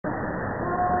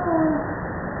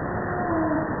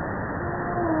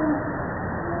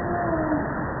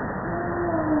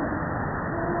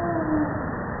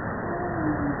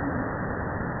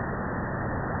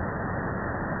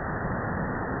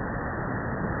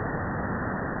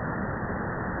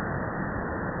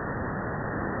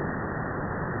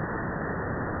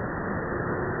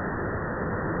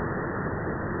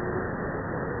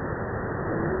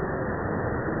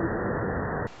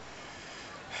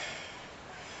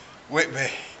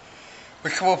Whitby. We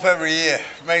come up every year,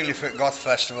 mainly for the Goth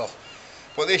Festival.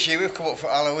 But this year we've come up for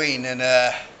Halloween and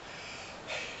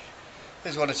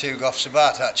there's one or two Goths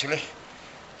about actually.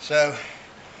 So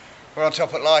we're on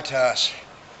top at Lighthouse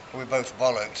and we're both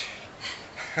bollocked.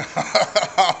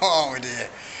 Oh dear,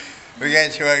 we're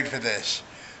getting too old for this.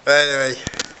 But anyway.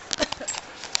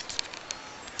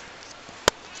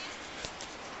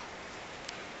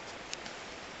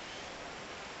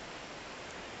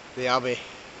 The Abbey.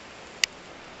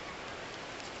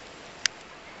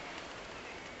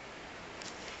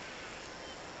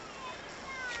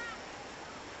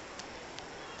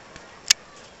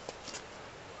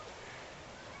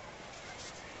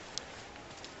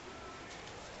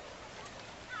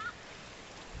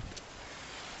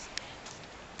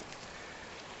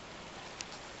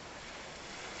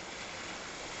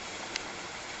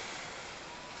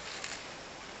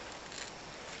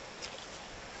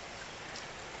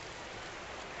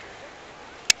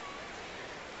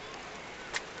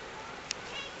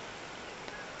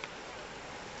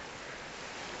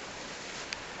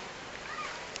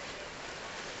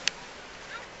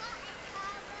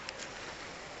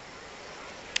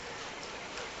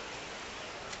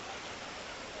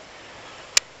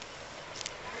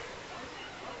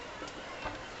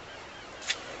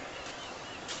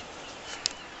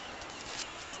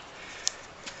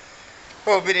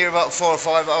 Well, we've been here about 4 or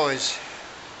 5 hours,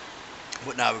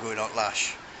 but now we're going on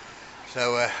lash,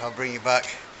 so I'll bring you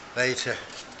back later.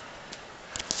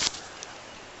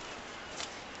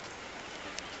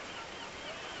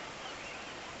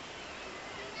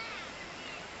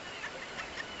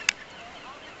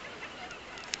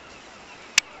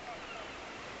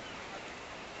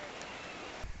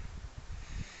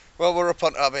 Well, we're up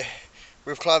on Abbey.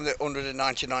 We've climbed the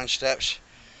 199 steps.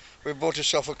 We've bought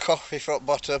ourselves a coffee for at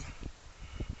bottom.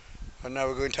 And now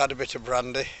we're going to add a bit of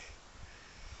brandy.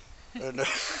 And I'll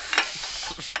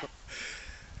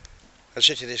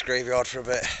sit in this graveyard for a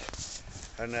bit.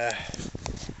 And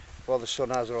well, the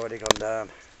sun has already gone down.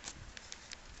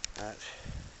 I'm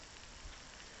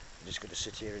just going to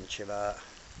sit here and chill out.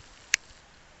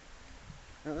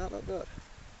 Don't that look good?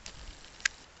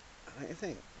 What do you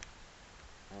think?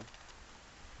 Oh.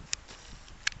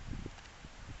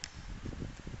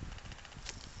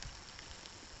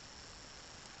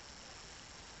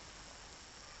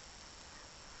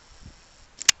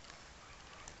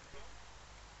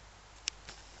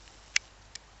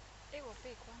 It will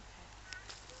big, won't it?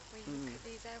 When you look at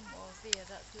these elm walls here,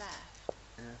 that's left,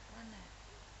 wasn't it?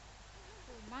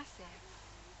 Oh, massive.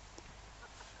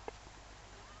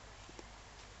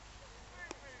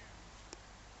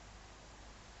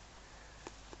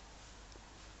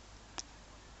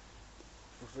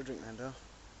 What's for a drink then, Dale?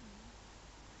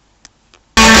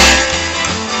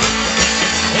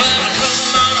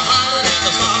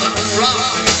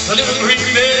 The little green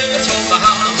beds on the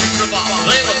house in the bar,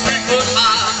 they were 3 foot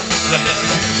high.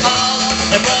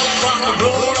 They brought rock and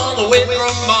roll all the way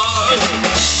from Mars.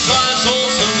 My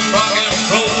soul's some rock and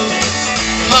roll.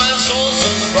 My soul's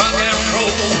some rock and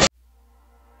roll.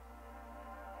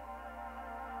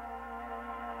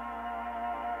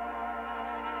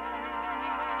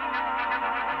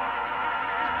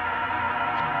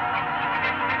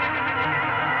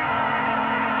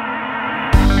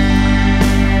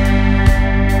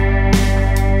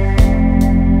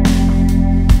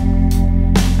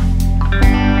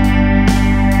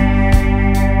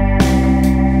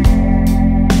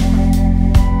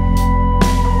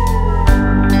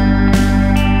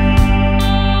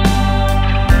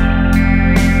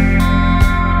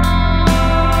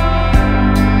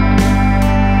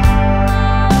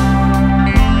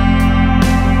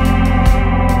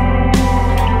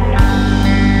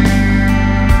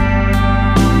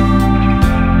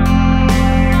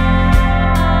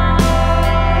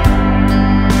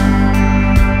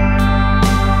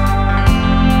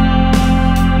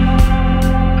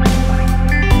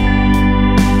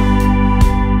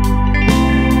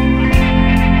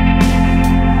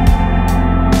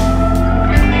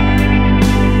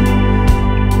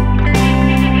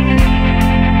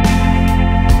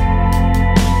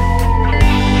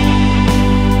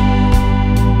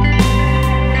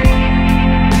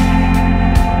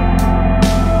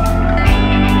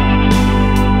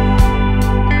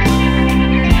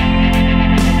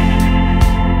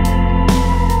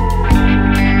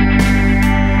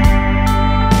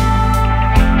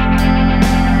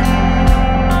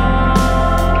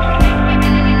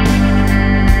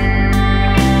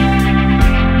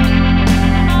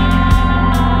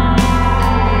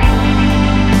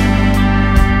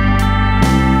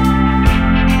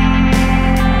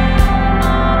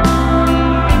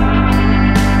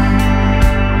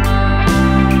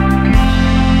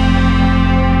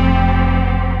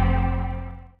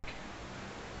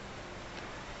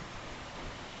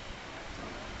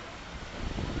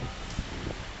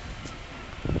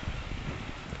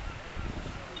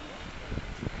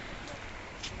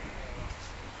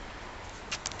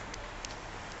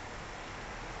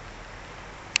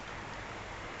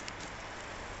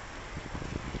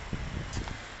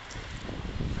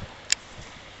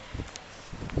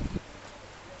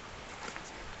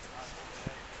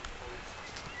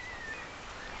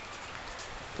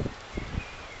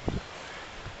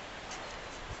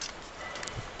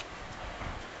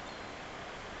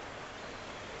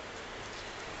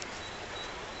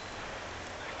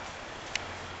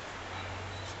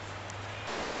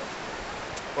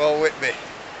 Well, Whitby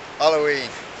Halloween,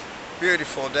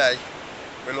 beautiful day.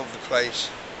 We love the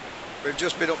place. We've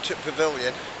just been up to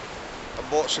Pavilion and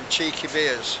bought some cheeky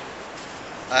beers.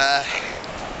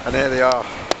 And here they are.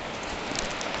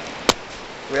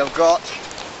 We have got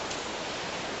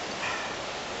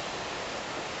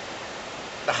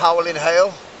the Howling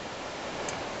Hail,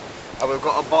 and we've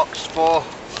got a box for,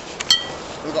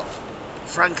 we've got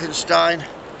Frankenstein,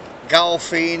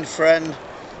 Galfiend, Friend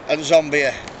and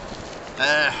Zombie.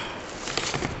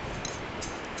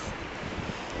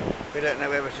 We don't know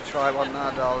whether to try one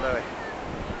now, doll, do we?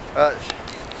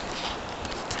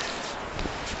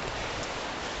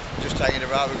 Just hanging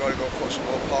about. We've got to go put some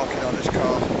more parking on this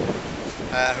car.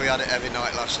 We had it every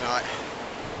night last night.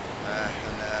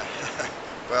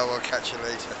 Well, we'll catch you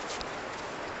later.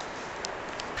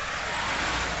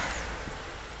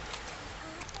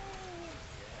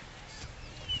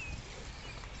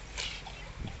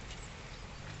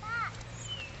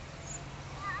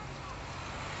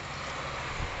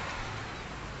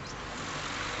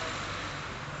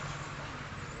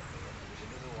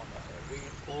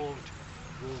 Old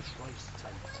Rolls Royce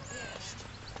tank.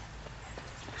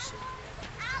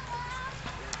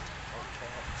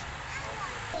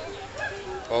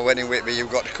 Well, when in Whitby you've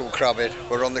got to come crabbing.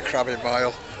 We're on the crabbing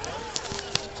mile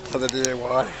for the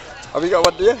DIY. Have you got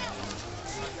one, dear?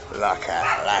 Look at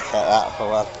that for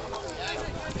one.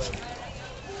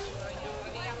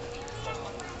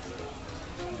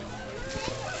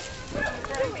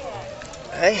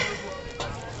 Hey?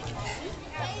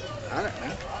 I don't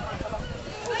know.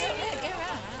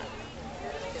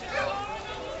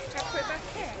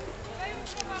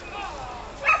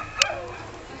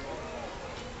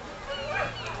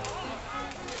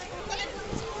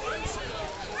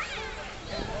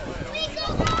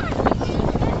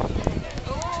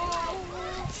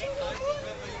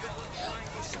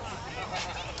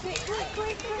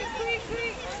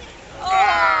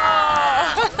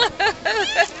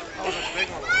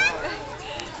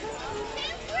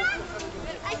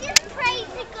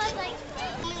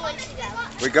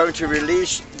 We're going to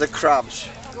release the crabs.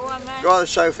 Go on then. Go on,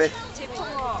 Sophie. Tip them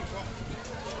up.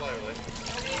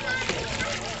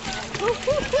 Not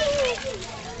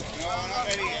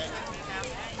ready yet.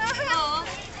 Go!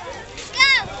 Go!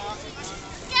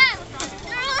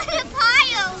 They're all in a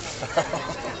pile! Go!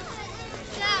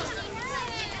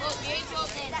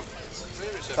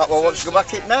 That one wants to go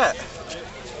back in net.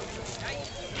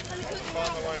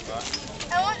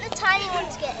 I want the tiny one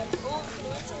to get in.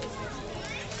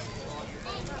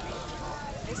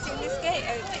 Have you seen this gate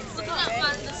opening? Look at that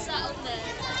man that's sat on there.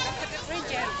 Look at the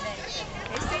bridge opening.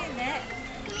 Have you seen it?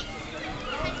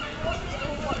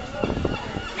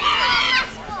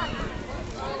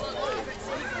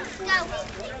 Go!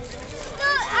 Go!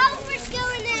 Alfred's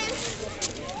going in!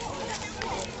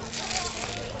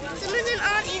 Some of them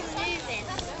aren't even moving.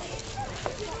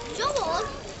 John?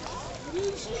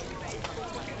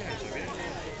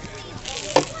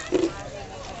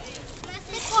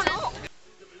 Pick one up.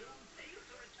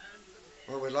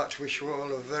 Well, we'd like to wish you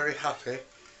all a very happy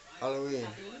Halloween.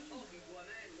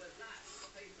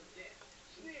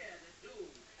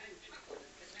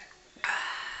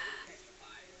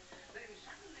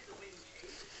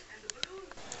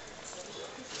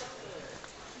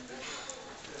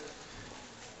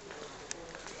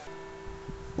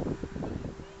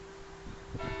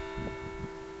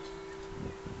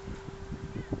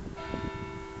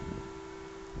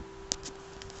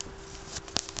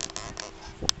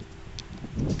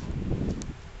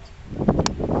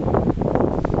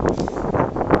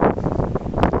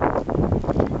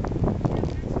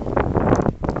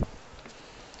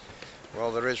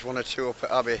 Well, there is one or two up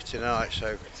at Abbey tonight,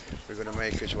 so we're going to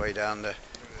make us way down the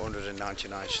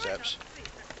 199 steps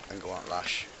and go on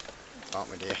Lash, aren't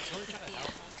we, dear?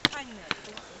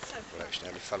 Well, it's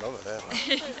nearly fell over there.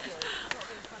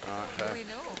 Right, We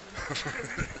know.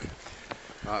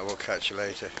 right, we'll catch you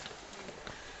later.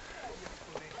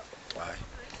 Bye.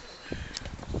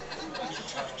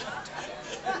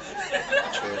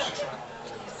 Cheers.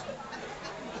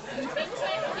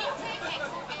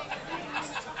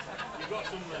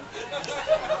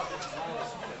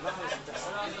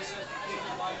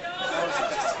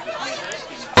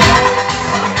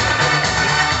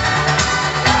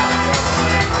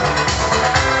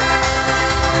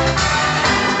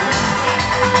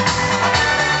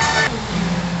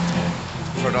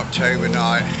 For an October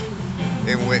night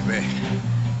in Whitby,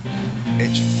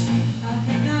 it's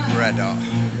red hot,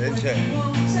 isn't it?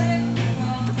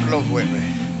 Love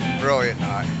Whitby, brilliant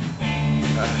night.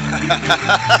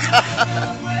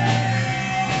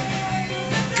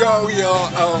 Go your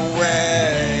own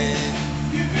way.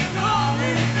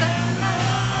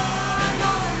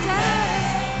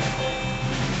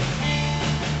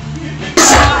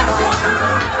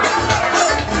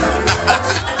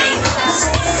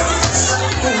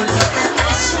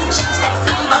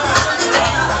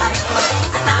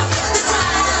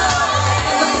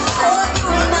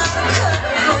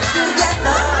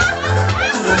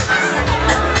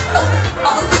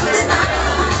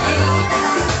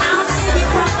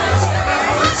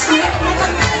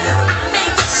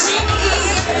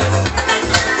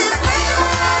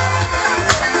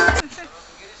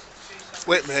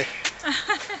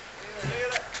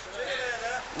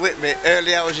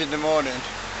 early hours in the morning,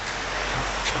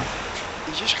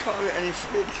 you just can't get any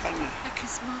food, can you? I can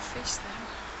smell fish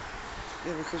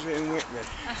though. Yeah, because we're in Whitby.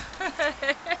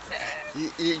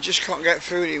 you just can't get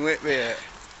food in Whitby at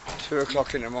 2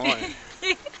 o'clock in the morning.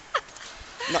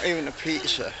 Not even a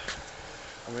pizza.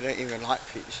 And we don't even like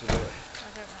pizza, do we? I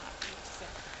don't like pizza.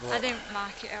 What? I don't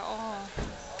like it at all.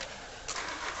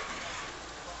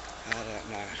 I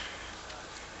don't know.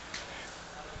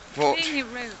 But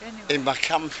Convenient road anyway. in my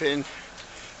camping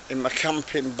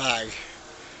bag,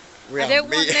 we I have don't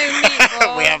want no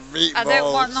meatballs. we have meatballs. I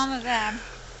don't want none of them.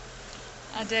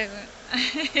 I don't.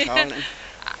 Darling,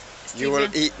 you will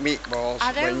eat meatballs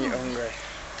I when don't. you're hungry.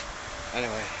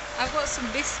 Anyway. I've got some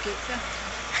biscuits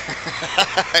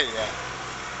after. Yeah.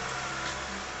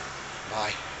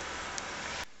 Bye.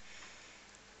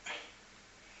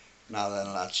 Now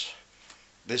then, lads,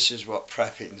 this is what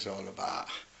prepping's all about.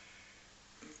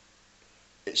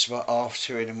 It's about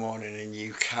 2:30 in the morning and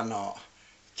you cannot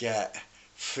get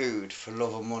food for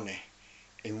love or money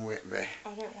in Whitby. I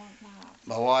don't want that.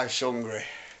 My wife's hungry,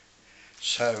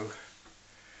 so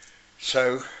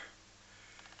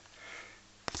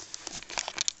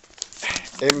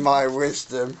in my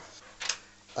wisdom,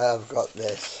 I have got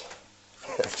this.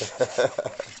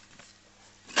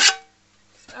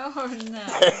 Oh no.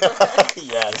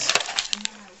 Yes.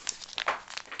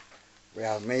 We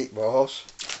have meatballs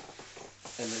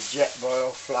in the jet boil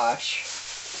flash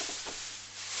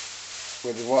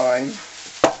with wine.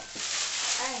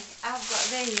 Hey, I've got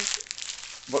these.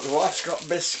 But the wife's got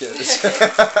biscuits.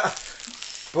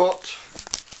 But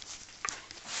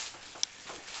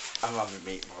I'm having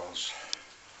meatballs.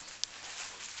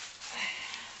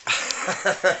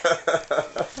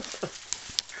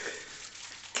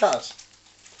 Kaz,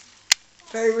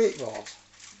 very meatballs.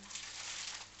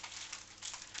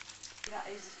 That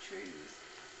is the truth.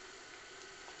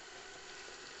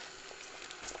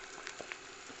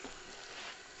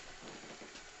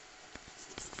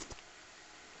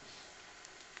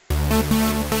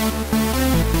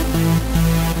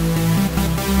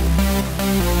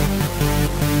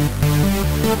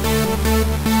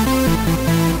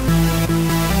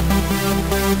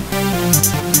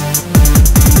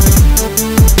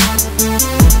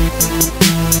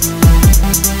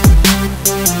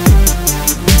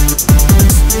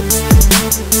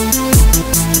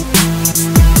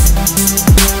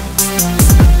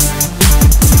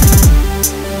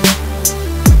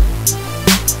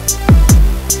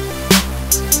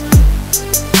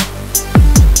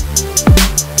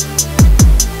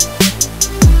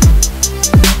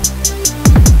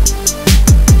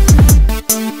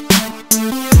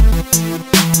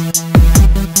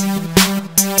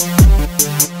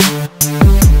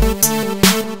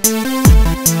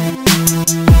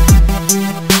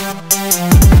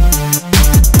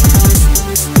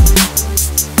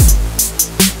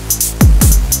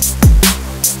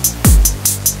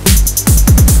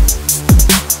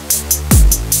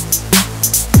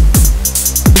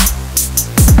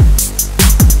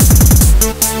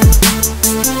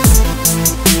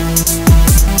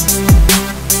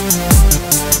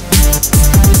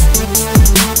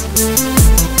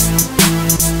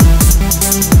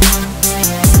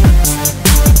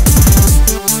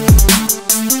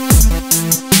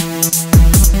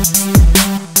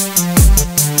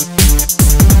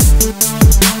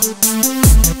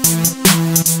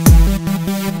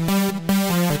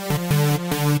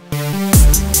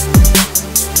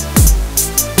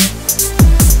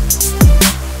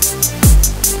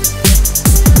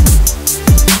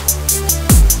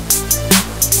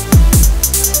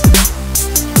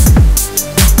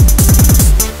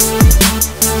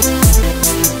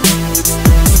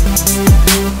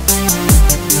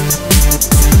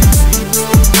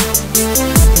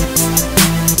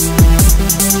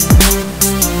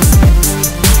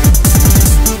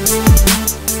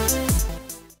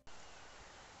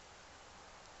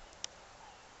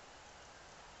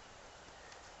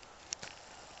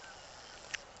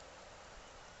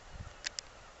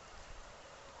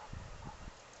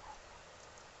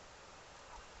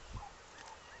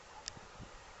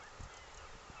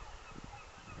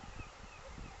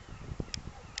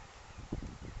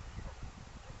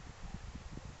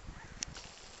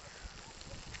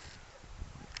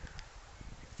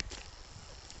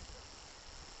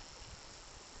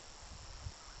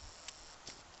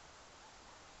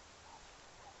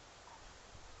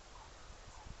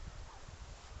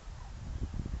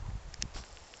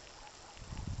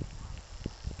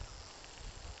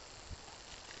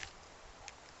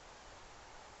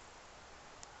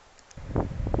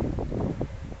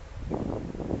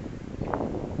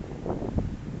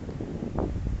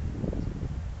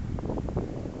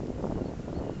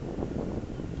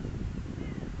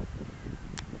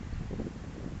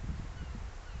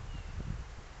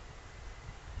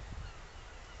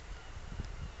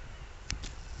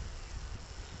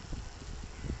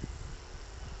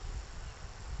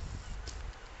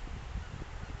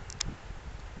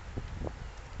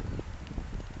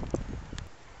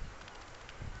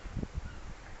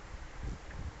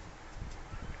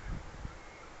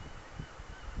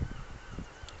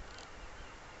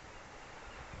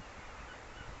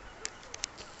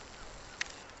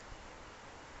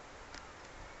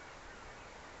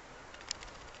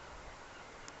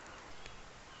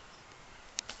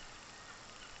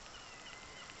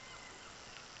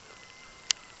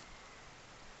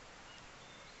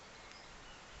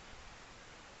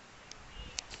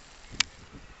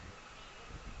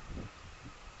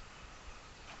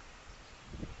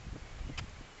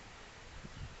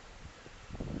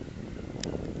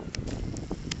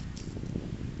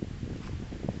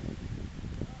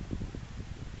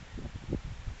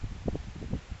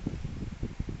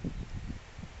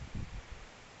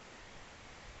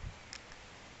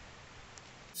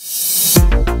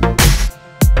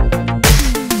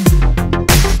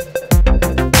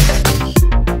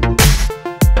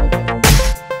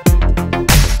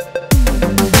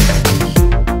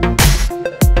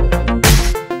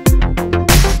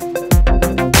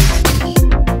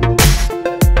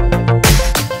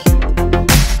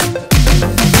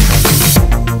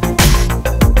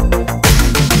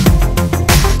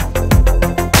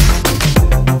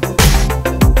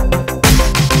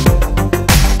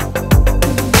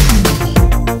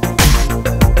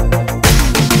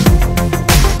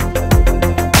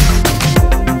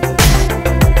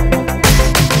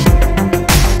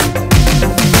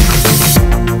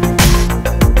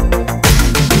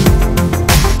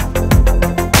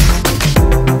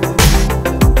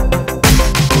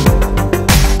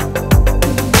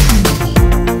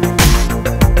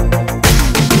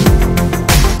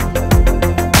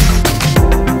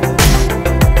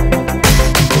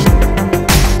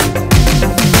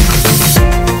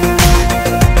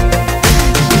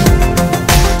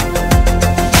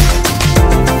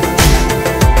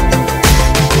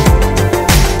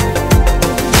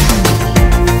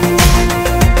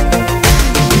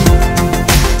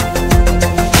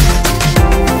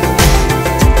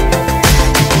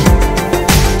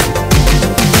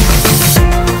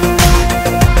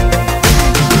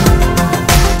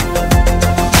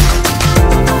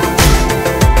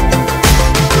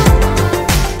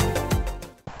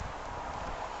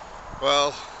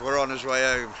 on his way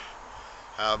home,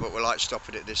 but we like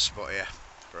stopping at this spot here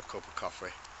for a cup of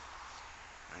coffee,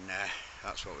 and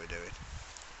that's what we're doing.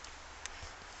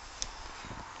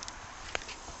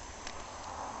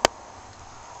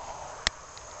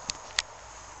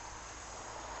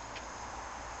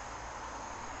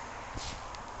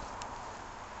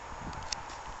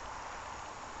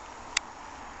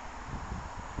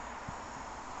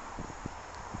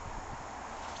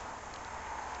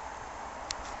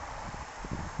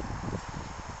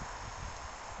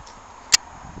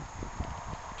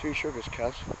 Two sugars,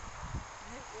 Kaz.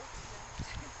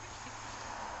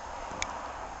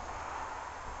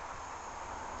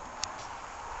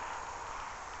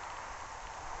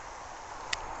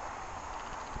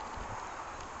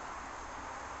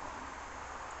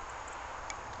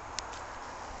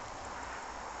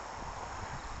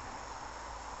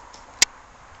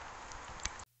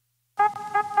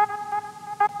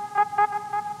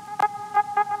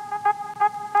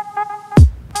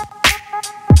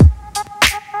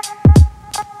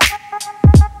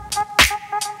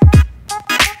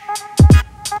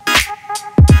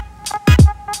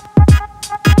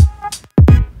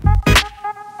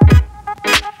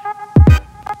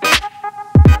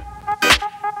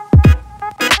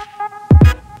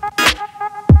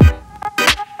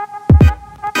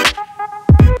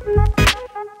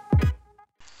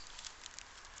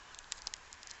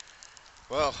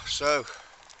 Well, so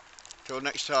till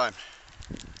next time.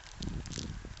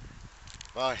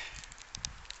 Bye.